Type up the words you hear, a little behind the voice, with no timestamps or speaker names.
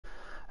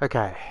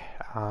Okay,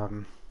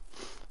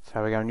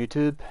 so we go on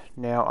YouTube.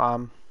 Now,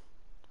 I've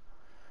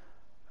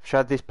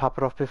showed this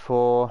puppet off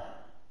before.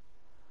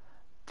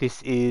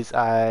 This is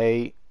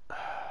I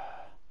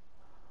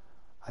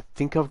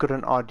think I've got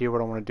an idea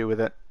what I want to do with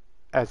it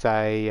as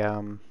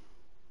a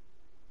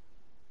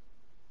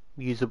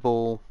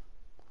usable,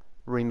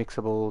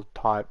 remixable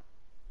type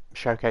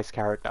showcase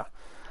character.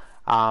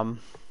 Um,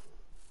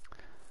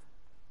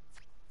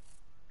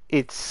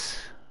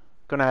 it's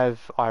gonna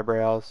have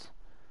eyebrows,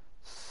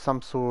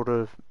 some sort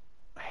of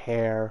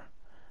hair,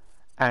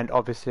 and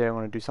obviously I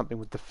want to do something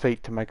with the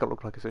feet to make it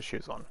look like it's got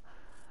shoes on.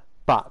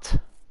 But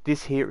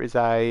this here is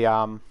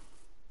as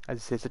it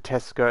says, a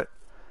test skirt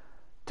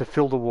to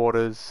fill the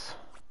waters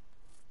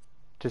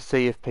to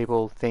see if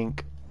people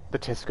think the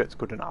test skirt's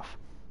good enough.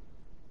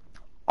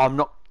 I'm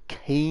not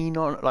keen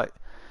on it. Like,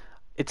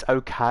 it's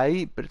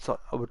okay, but it's like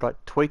I would like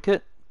to tweak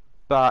it.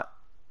 But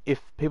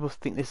if people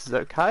think this is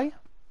okay,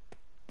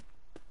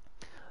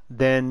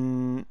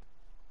 then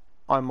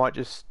I might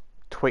just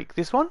tweak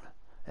this one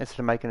instead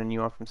of making a new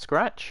one from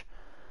scratch.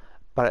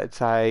 But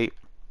it's a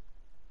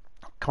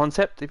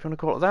concept, if you want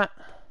to call it that.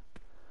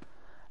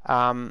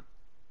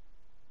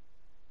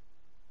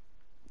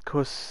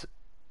 Because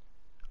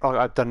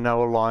I've done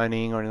no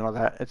lining or anything like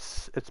that.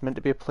 It's meant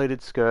to be a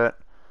pleated skirt.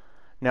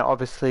 Now,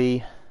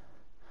 obviously,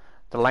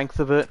 the length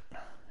of it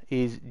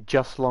is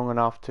just long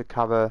enough to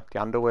cover the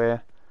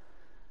underwear,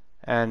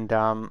 and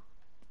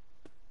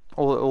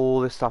all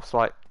this stuff's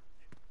like,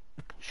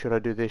 should I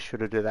do this?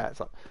 Should I do that?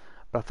 Like,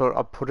 but I thought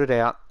I'd put it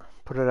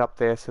up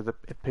there so that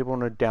if people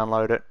want to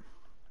download it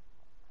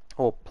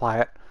or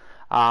play it,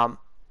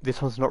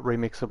 this one's not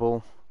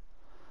remixable.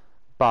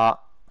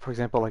 But for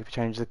example, like if you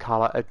change the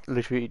color, it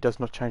literally does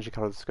not change the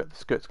color of the skirt. The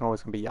skirt's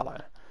always going to be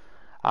yellow.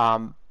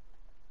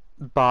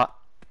 But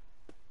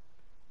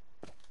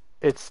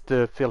it's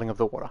the feeling of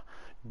the water.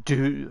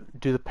 Do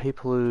the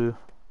people the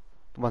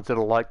ones that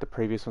are like the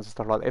previous ones and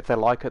stuff like that, if they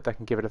like it, they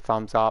can give it a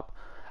thumbs up.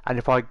 And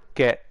if I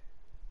get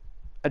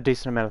a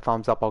decent amount of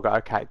thumbs up, I'll go,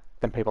 okay,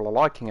 then people are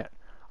liking it.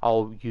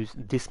 I'll use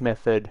this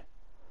method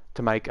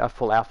to make a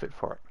full outfit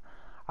for it.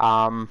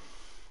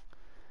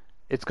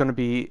 It's going to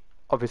be,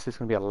 obviously it's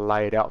going to be a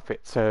layered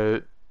outfit.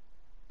 So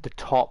the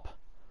top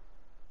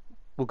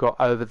will go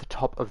over the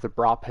top of the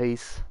bra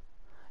piece,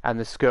 and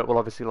the skirt will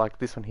obviously, like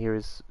this one here,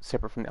 is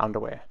separate from the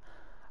underwear.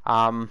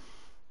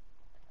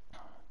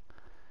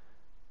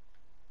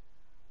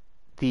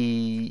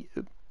 The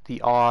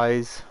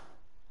eyes,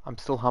 I'm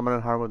still humming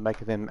and hawing with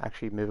making them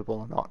actually movable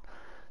or not.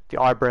 The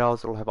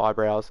eyebrows, it'll have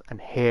eyebrows and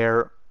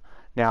hair.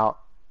 Now,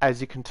 as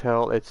you can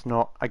tell, it's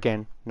not,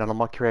 again, none of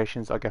my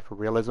creations I go for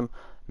realism,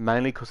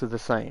 mainly because of the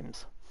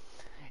seams.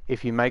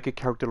 If you make a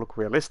character look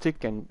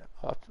realistic, and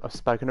I've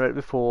spoken about it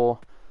before,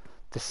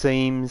 the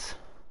seams,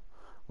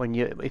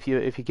 if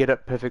you get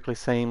it perfectly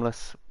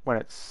seamless when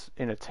it's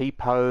in a T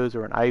pose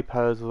or an A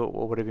pose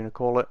or whatever you want to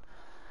call it,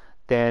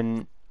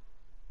 then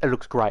it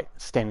looks great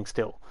standing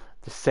still.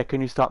 The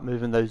second you start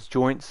moving those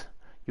joints,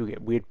 you'll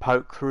get weird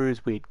poke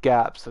throughs, weird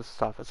gaps and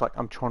stuff. It's like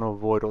I'm trying to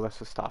avoid all that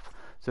sort of stuff.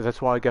 So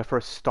that's why I go for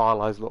a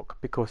stylized look,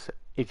 because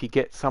if you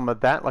get some of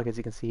that, like as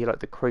you can see here,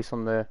 like the crease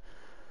on the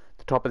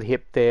top of the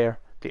hip there,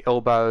 the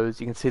elbows,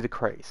 you can see the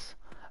crease.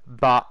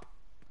 But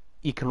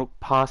you can look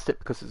past it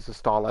because it's a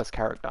stylized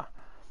character.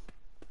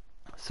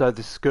 So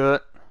the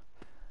skirt,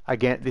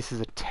 again, this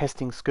is a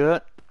testing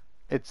skirt.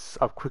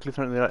 I've quickly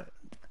thrown it.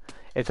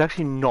 It's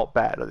actually not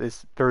bad.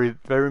 There's very,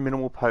 very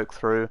minimal poke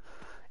through.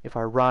 If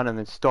I run and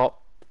then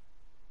stop,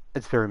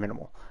 it's very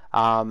minimal.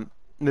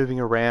 Moving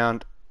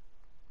around,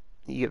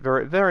 you get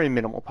very, very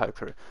minimal poke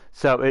through.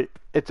 So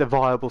it's a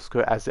viable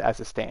skirt as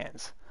it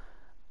stands.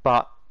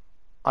 But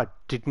I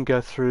didn't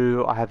go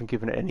through. I haven't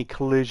given it any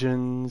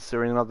collisions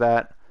or anything like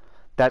that.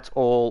 That's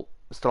all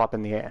still up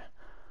in the air.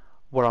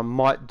 What I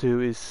might do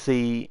is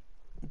see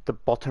the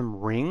bottom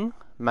ring,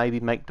 maybe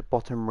make the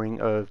bottom ring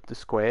of the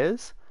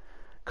squares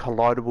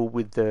collidable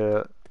with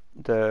the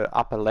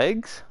upper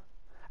legs,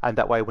 and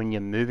that way when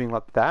you're moving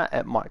like that,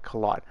 it might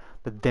collide.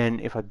 But then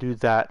if I do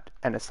that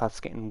and it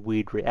starts getting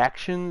weird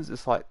reactions,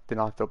 it's like, then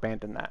I have to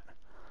abandon that.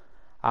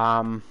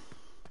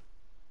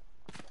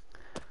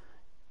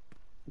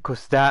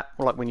 Because that,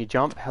 like when you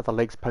jump, how the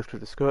legs poke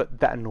through the skirt,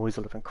 that annoys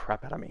the living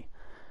crap out of me.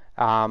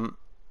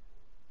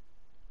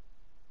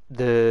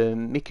 The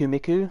Miku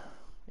Miku,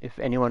 if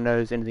anyone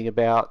knows anything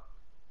about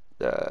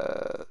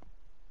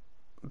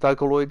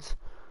Vocaloids,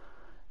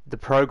 the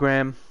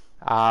program,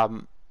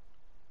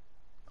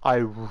 I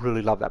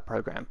really love that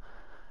program.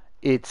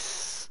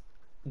 It's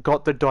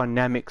got the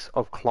dynamics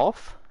of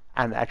cloth,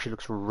 and it actually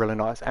looks really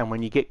nice. And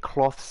when you get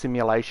cloth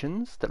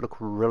simulations that look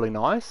really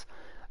nice,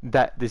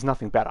 that there's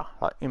nothing better,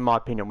 like, in my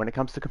opinion. When it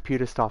comes to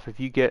computer stuff, if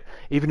you get,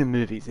 even in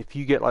movies, if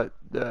you get like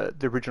the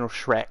original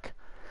Shrek,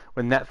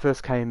 when that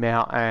first came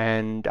out,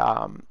 and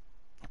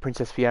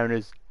Princess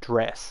Fiona's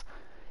dress,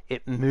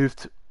 it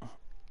moved.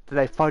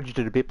 They fudged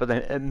it a bit, but then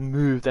it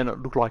moved and it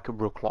looked like a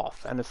real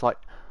cloth. And it's like,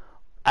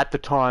 at the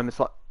time,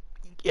 it's like,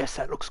 yes,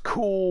 that looks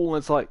cool.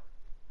 And it's like,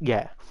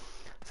 yeah.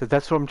 So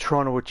that's what I'm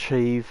trying to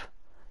achieve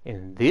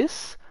in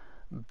this.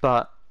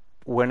 But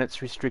when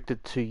it's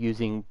restricted to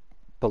using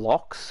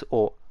blocks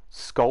or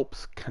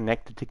sculpts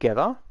connected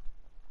together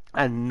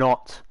and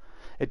not,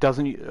 it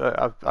doesn't,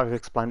 I've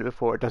explained it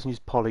before, it doesn't use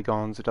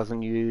polygons, it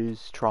doesn't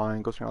use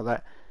triangles or like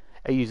that.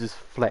 It uses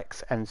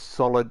flex and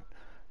solid,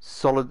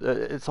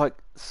 it's like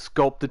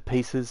sculpted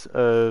pieces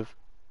of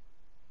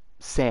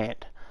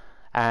sand,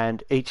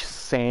 and each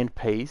sand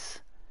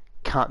piece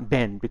can't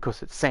bend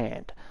because it's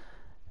sand.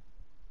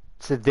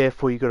 So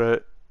therefore you've got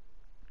to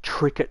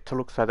trick it to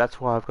look, so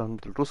that's why I've got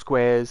little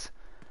squares.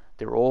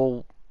 They're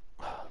all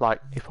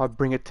like, if I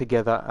bring it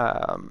together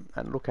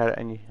and look at it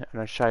and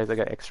I show you, they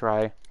go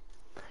X-ray,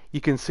 you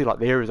can see like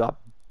there is a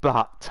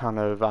butt ton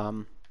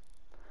of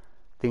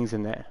things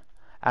in there,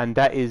 and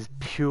that is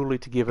purely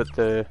to give it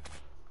the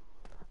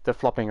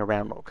flopping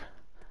around look.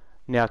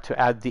 Now to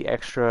add the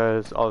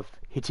extras of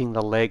hitting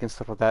the leg and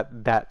stuff like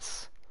that,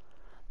 that's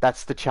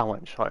the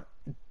challenge. Like,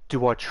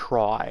 do I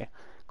try?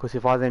 Because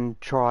if I then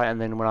try and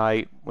then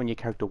when your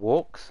character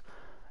walks,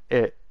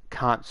 it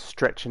can't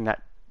stretch in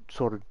that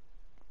sort of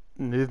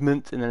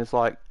movement, and then it's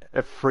like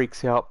it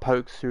freaks out,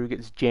 pokes through,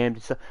 gets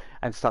jammed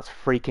and starts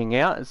freaking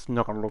out. It's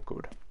not going to look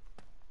good.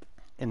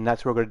 And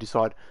that's where I've got to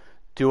decide,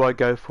 do I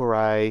go for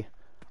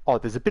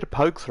there's a bit of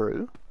poke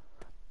through,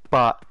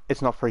 but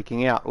it's not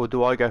freaking out, or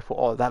do I go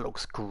for, that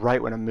looks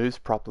great when it moves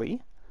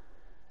properly,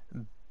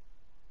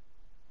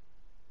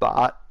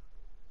 but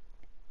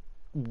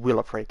will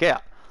it freak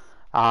out?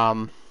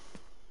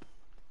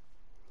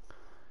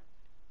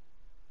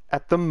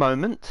 At the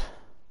moment,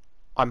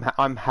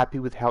 I'm happy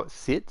with how it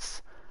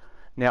sits.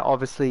 Now,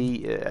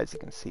 obviously, as you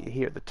can see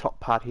here at the top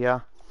part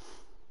here,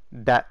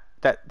 that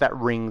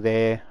ring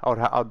there,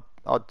 I'd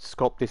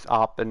sculpt this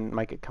up and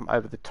make it come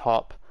over the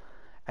top,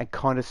 and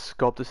kind of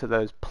sculpt it so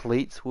those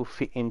pleats will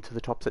fit into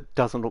the top, so it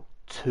doesn't look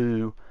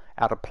too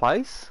out of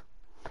place.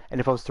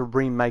 And if I was to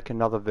remake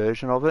another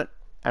version of it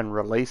and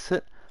release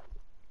it,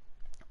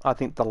 I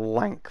think the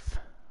length,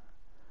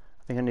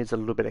 I think it needs a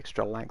little bit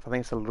extra length. I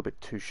think it's a little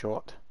bit too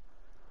short.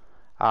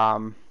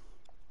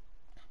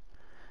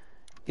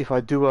 If I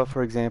do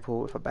for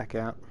example, if I back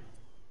out,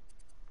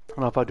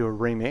 and if I do a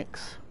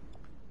remix,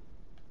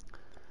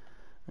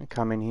 and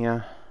come in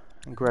here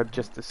and grab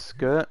just the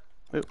skirt,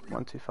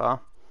 one too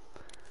far.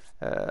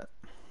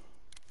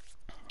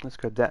 Let's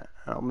grab that.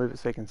 I'll move it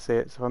so you can see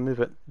it. So if I move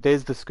it,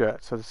 there's the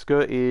skirt. So the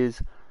skirt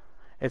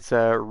it's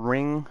a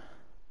ring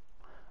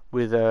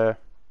with a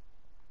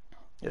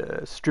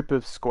strip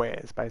of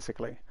squares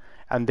basically,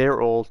 and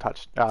they're all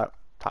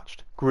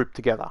grouped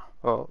together,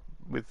 or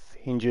with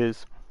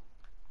hinges,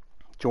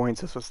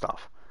 joints, this sort of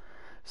stuff.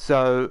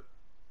 So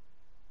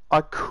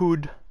I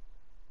could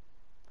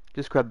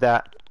just grab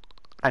that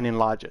and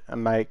enlarge it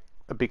and make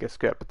a bigger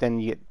skirt, but then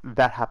you get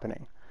that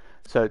happening.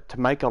 So to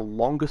make a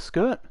longer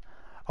skirt,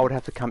 I would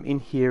have to come in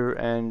here,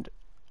 and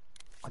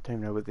I don't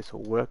even know whether this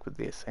will work with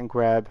this, and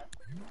grab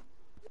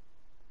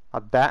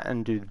that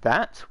and do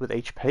that with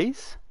each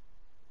piece.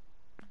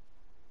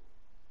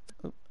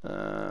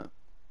 Trying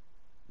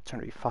to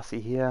be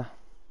fussy here.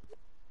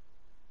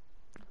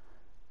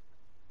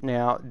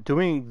 Now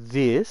doing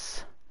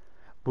this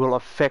will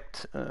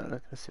affect,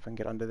 let's see if I can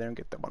get under there and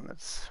get that one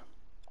that's,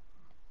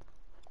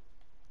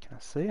 can I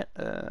see it?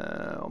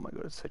 Oh my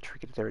god, it's so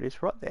tricky. There it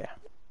is, right there.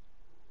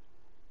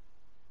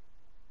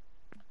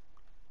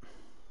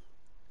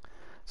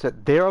 So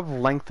there I've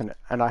lengthened it,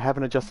 and I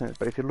haven't adjusted it,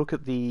 but if you look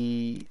at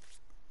the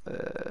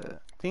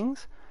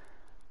things,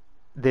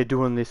 they're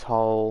doing this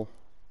whole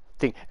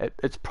thing.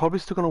 It's probably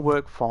still going to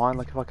work fine.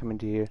 Like if I come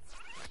into here,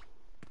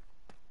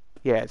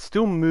 yeah, it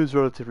still moves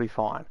relatively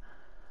fine.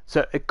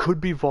 So it could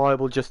be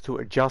viable just to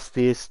adjust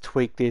this,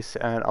 tweak this,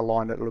 and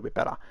align it a little bit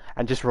better,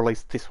 and just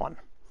release this one.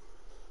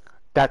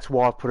 That's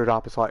why I've put it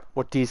up. It's like,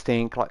 what do you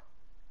think? Like,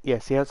 yeah,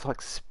 see how it's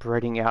like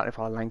spreading out if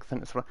I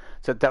lengthen it? So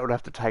that would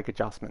have to take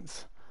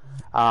adjustments.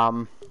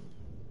 So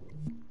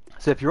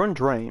if you're on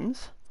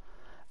Dreams,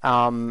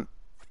 and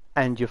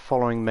you're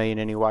following me in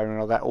any way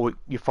or that, or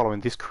you're following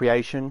this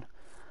creation,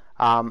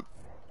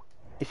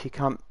 if you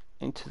come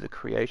into the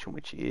creation,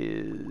 which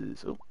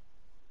is,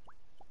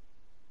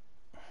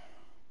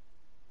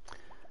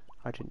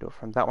 I didn't do it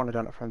from that one, I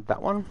done it from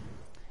that one. If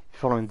you're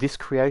following this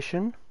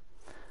creation,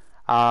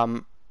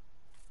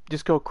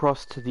 just go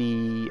across to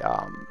the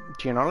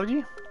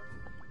genealogy,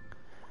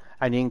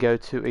 and you can go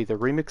to either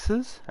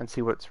remixes and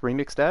see what it's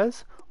remixed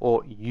as,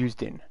 or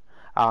used in.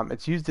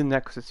 It's used in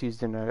that because it's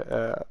used in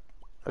a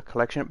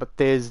collection, but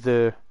there's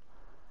the,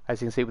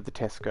 as you can see with the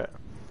test skirt.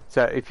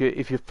 So if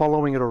you're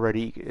following it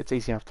already, it's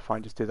easy enough to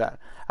find. Just do that,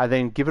 and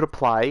then give it a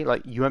play.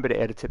 Like, you won't be able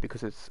to edit it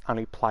because it's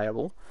only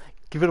playable.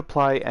 Give it a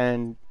play,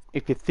 and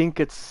if you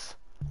think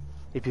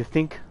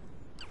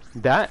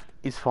that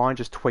is fine,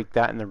 just tweak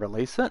that and then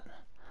release it.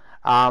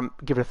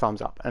 Give it a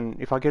thumbs up, and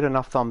if I get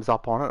enough thumbs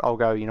up on it, I'll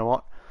go, you know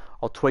what,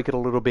 I'll tweak it a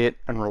little bit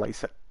and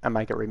release it and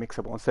make it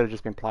remixable instead of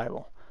just being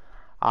playable.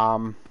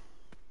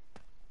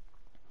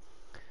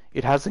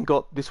 It hasn't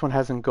got, this one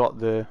hasn't got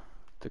the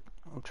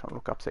I'm trying to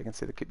look up so you can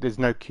see there's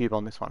no cube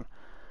on this one,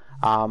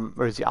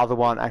 whereas the other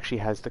one actually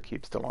has the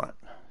cube still on it.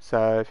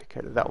 So if you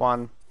go to that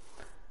one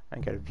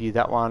and go to view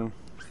that one,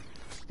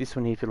 This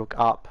one here, if you look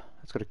up,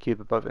 it's got a cube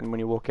above it, and when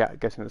you walk out,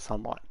 it goes into the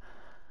sunlight.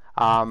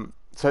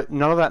 So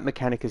none of that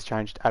mechanic has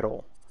changed at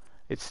all.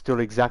 It's still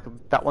exactly,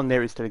 that one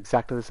there is still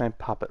exactly the same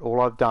puppet. All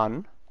I've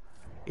done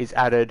is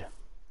added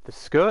the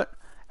skirt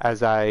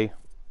as a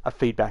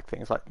feedback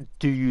thing. It's like,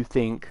 do you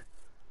think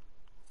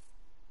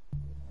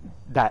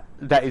that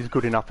is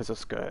good enough as a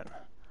skirt?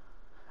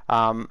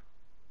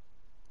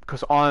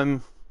 Because I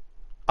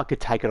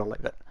could take it or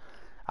leave it.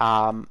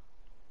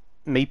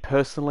 Me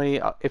personally,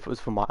 if it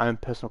was for my own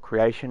personal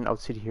creation, I would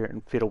sit here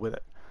and fiddle with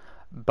it.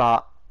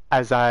 But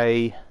as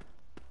a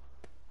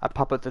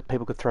puppet that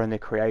people could throw in their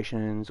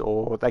creations,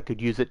 or they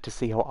could use it to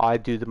see how I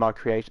do my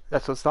creation,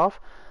 that sort of stuff,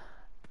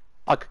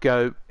 I could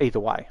go either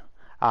way.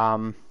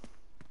 Oh,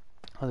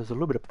 there's a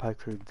little bit of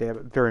poke through there,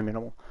 but very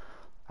minimal.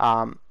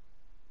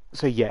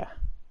 So yeah,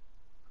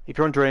 if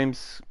you're on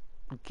Dreams,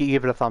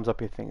 give it a thumbs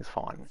up if you think it's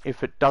fine.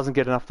 If it doesn't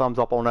get enough thumbs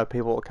up, I'll know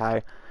people,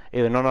 okay,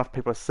 either not enough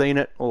people have seen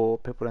it, or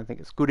people don't think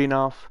it's good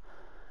enough.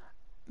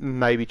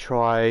 Maybe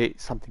try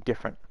something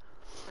different.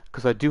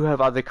 Because I do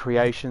have other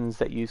creations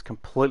that use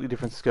completely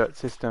different skirt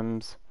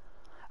systems.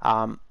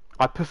 I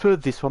prefer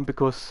this one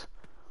because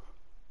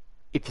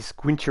if you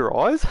squint your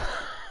eyes,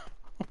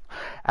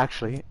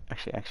 actually, I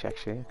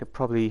could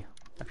probably,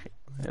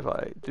 if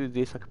I do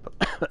this, I could put,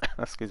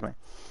 excuse me.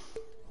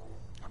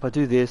 If I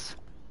do this,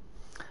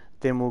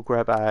 then we'll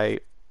grab a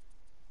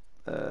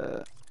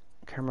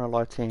camera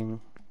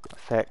lighting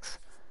effects.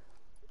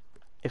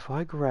 If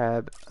I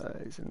grab,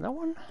 is it that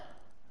one?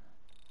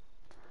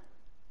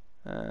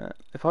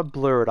 If I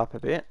blur it up a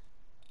bit,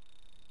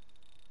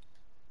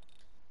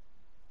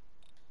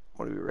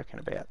 what do we reckon,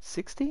 about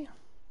 60?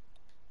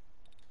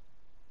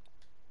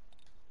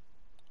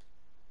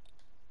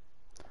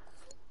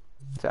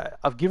 So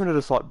I've given it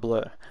a slight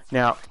blur.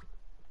 Now,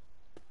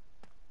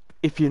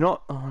 if you're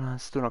not, oh no,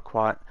 still not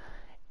quite.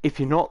 If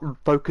you're not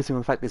focusing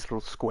on the fact there's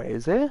little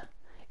squares there,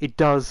 it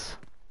does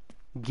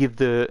give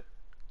the,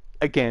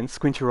 again,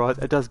 squint your eyes,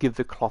 it does give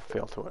the cloth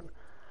feel to it.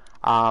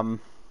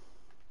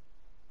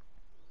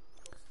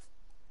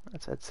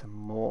 Let's add some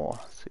more,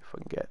 see if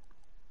we can get,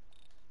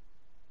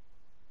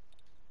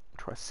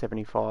 try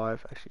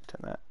 75, actually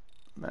turn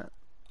that.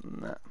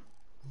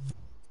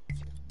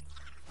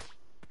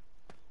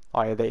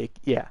 Oh yeah, there.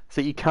 Yeah. So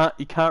you can't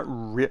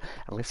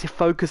unless you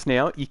focus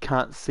now, you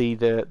can't see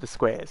the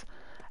squares,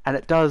 and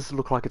it does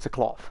look like it's a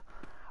cloth.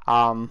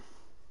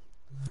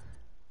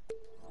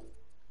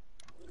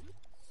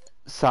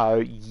 So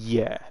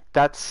yeah,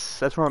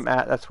 that's where I'm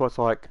at. That's what's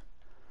like.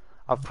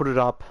 I've put it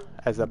up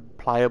as a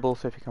playable.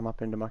 So if you come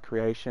up into my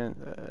creation,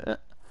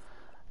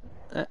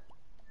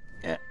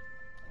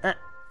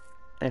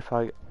 if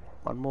I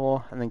one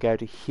more and then go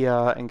to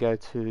here and go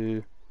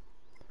to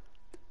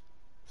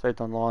saved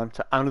online.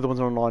 So only the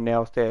ones online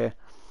now is there.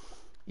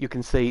 You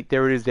can see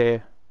there it is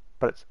there,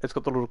 but it's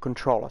got the little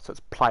controller, so it's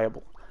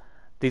playable.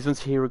 These ones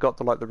here have got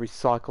the the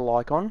recycle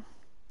icon,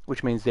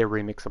 which means they're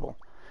remixable.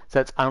 So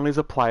it's only as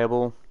a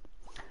playable,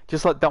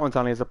 just like that one's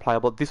only as a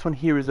playable. This one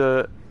here is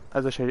a,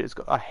 as I showed you, it's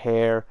got a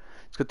hair,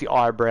 it's got the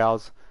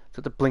eyebrows, it's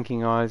got the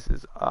blinking eyes,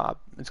 it's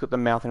got the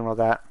mouth and all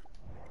that.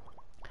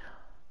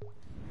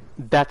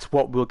 That's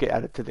what will get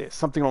added to this,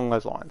 something along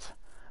those lines.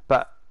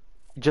 But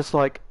just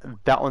like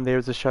that one there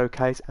is a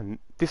showcase and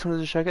this one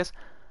is a showcase,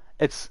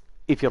 it's,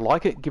 if you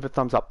like it, give it a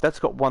thumbs up. That's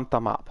got one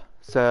thumb up.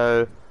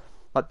 So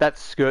like that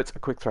skirt's a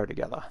quick throw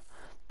together.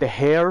 The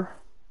hair,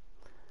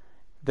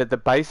 the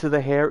base of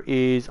the hair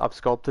is, I've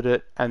sculpted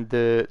it, and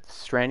the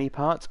strandy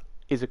parts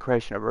is a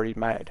creation I've already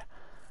made,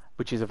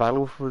 which is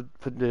available for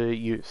the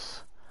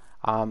use.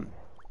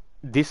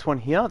 This one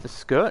here, the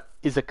skirt,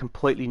 is a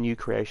completely new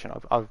creation.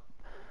 I've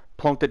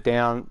plonked it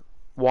down,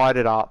 wired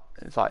it up.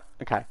 It's like,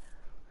 okay,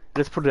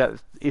 let's put it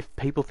out. If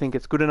people think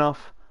it's good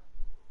enough,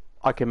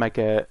 I can make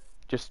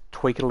just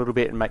tweak it a little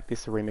bit and make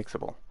this a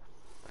remixable.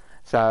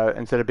 So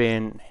instead of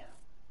being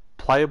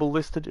playable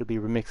listed, it'll be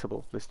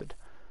remixable listed.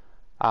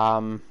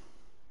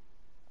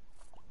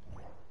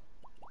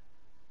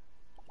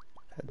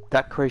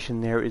 That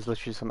creation there is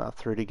literally something I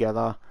threw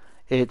together.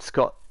 It's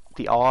got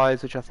the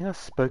eyes, which I think I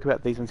spoke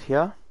about these ones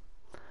here.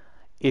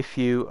 If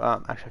you,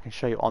 actually I can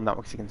show you on that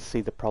one because you can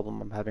see the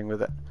problem I'm having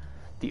with it.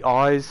 The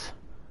eyes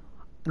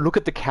look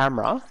at the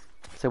camera,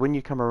 so when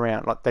you come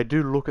around, like they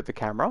do look at the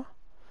camera.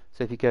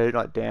 So if you go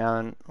like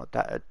down like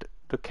that,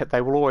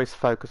 they will always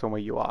focus on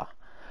where you are.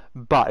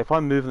 But if I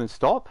move and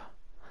stop,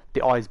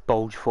 the eyes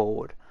bulge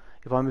forward.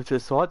 If I move to the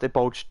side, they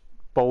bulge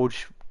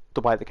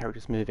the way the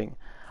character's moving.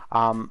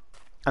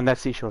 And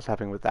that's the issue I was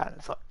having with that.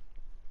 It's like,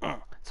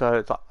 so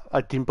it's like, I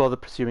didn't bother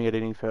pursuing it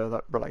any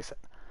further, release it.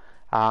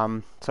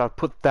 So I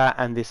put that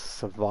and this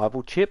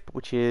survival chip,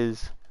 which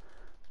is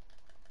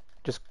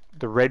just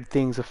the red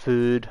things are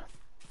food.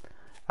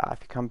 If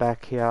you come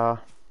back here,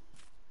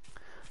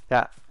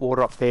 that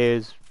water up there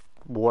is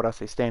water,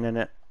 so you stand in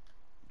it,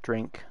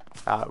 drink,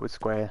 with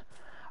square.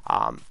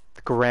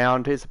 The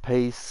ground is a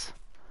piece.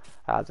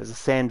 There's a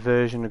sand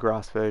version, a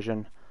grass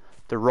version.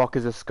 The rock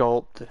is a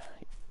sculpt.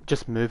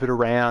 Just move it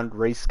around,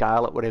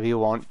 rescale it, whatever you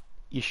want.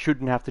 You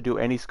shouldn't have to do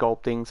any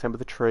sculpting. Same with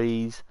the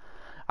trees.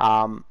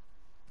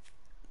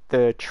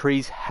 the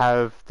trees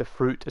have the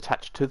fruit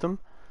attached to them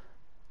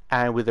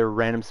and with a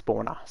random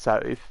spawner. So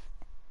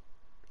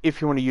if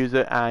you want to use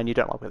it and you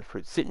don't like where the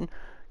fruit's sitting,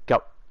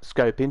 go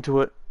scope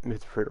into it, move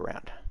the fruit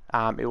around.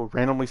 It will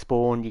randomly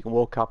spawn. You can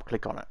walk up,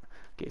 click on it,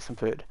 get some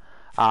food.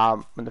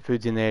 When the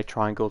food's in there,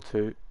 triangle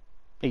to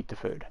eat the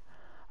food.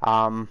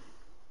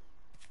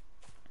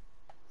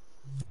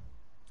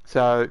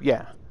 So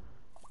yeah,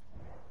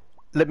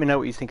 let me know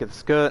what you think of the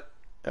skirt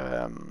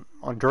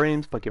on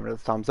Dreams by giving it a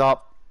thumbs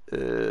up.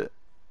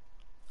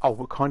 I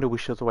kind of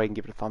wish there was a way you can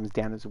give it a thumbs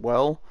down as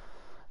well,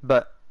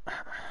 but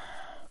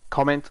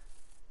comment,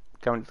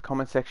 go into the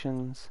comment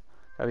sections,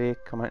 go here,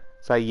 comment,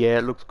 say yeah,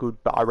 it looks good,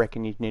 but I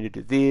reckon you need to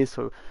do this,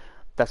 or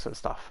that sort of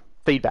stuff.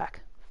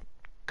 Feedback,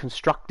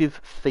 constructive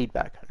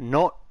feedback,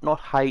 not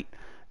hate,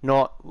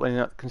 not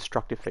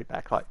constructive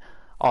feedback, like,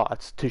 oh,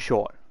 it's too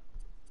short,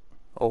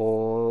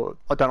 or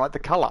I don't like the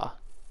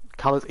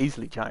colour's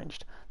easily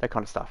changed, that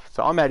kind of stuff.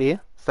 So I'm out here,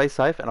 stay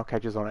safe, and I'll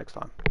catch you all next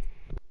time.